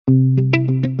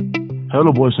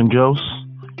Hello, boys and girls.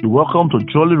 You're welcome to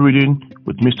Jolly Reading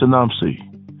with Mr. Namsi.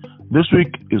 This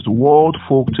week is World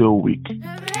Folktale Week.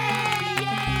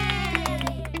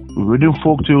 We're reading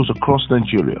folktales across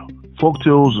Nigeria.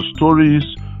 Folktales are stories,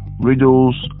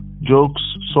 riddles, jokes,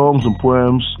 songs, and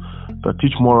poems that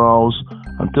teach morals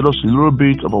and tell us a little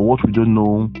bit about what we don't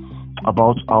know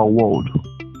about our world.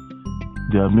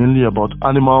 They are mainly about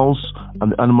animals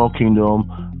and the animal kingdom,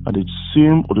 and they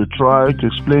seem or they try to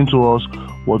explain to us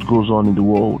what goes on in the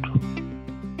world.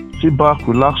 Sit back,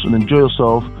 relax, and enjoy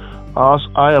yourself as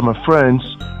I and my friends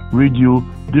read you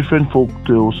different folk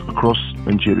tales across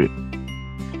Nigeria.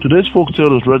 Today's folk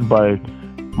tale is read by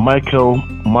Mandrel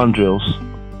Mykels,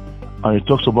 and it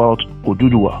talks about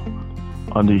Oduduwa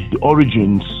and the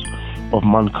origins of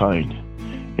mankind.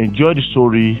 Enjoy the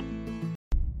story.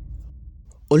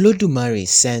 Olodumare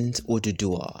sent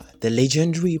Oduduwa, the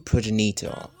legendary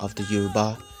progenitor of the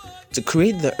Yoruba, to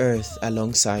create the earth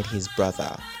alongside his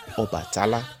brother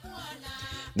Obatala.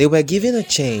 They were given a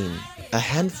chain, a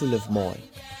handful of mud,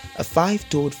 a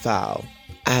 5-toed fowl,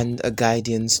 and a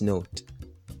guardian's note.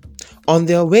 On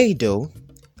their way though,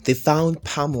 they found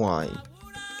palm wine.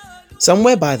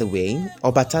 Somewhere by the way,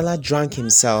 Obatala drank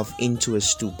himself into a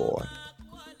stupor.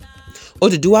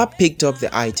 Oduduwa picked up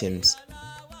the items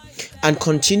and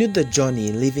continued the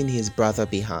journey, leaving his brother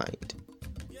behind.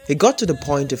 He got to the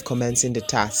point of commencing the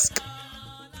task.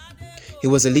 He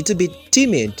was a little bit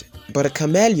timid, but a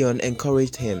chameleon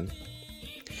encouraged him.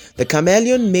 The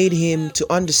chameleon made him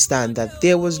to understand that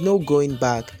there was no going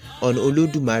back on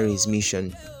Olodumare's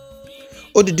mission.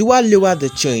 Oduduwa lowered the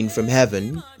chain from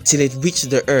heaven till it reached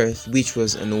the earth, which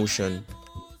was an ocean.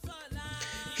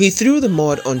 He threw the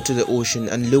mud onto the ocean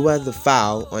and lowered the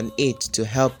fowl on it to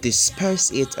help disperse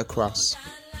it across.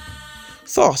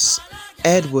 Thus,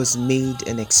 earth was made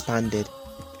and expanded,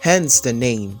 hence the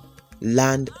name,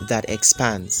 Land that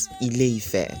Expands,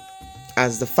 Ile-Ife,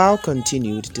 as the fowl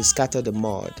continued to scatter the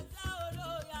mud.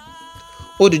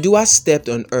 Oduduwa stepped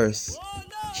on earth.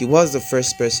 He was the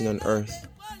first person on earth.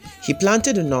 He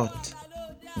planted a knot.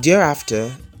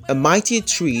 Thereafter, a mighty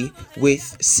tree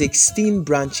with 16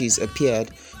 branches appeared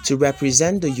to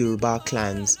represent the Yoruba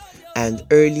clans and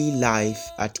early life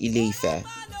at Ile-Ife.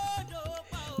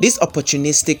 This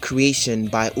opportunistic creation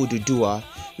by Oduduwa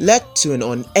led to an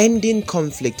unending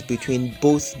conflict between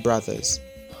both brothers.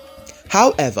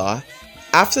 However,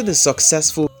 after the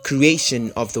successful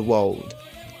creation of the world,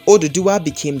 Oduduwa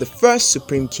became the first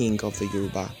supreme king of the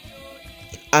Yoruba,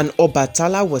 and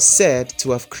Obatala was said to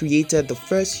have created the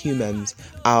first humans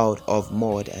out of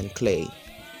mud and clay.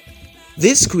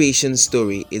 This creation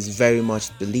story is very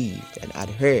much believed and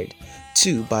adhered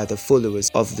to by the followers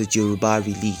of the Yoruba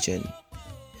religion.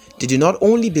 They do not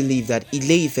only believe that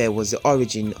Ile-Ife was the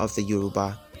origin of the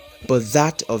Yoruba, but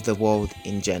that of the world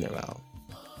in general.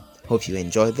 Hope you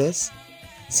enjoyed this.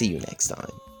 See you next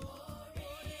time.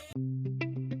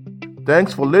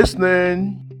 Thanks for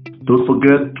listening. Don't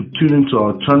forget to tune into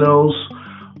our channels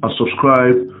and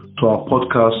subscribe to our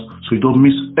podcast so you don't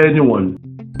miss anyone.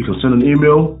 You can send an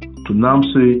email to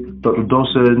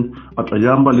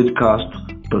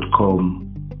namsi.dosen@ayambalitcast.com.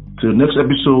 Till the next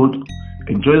episode,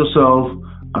 enjoy yourself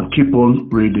and keep on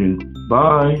reading.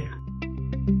 Bye.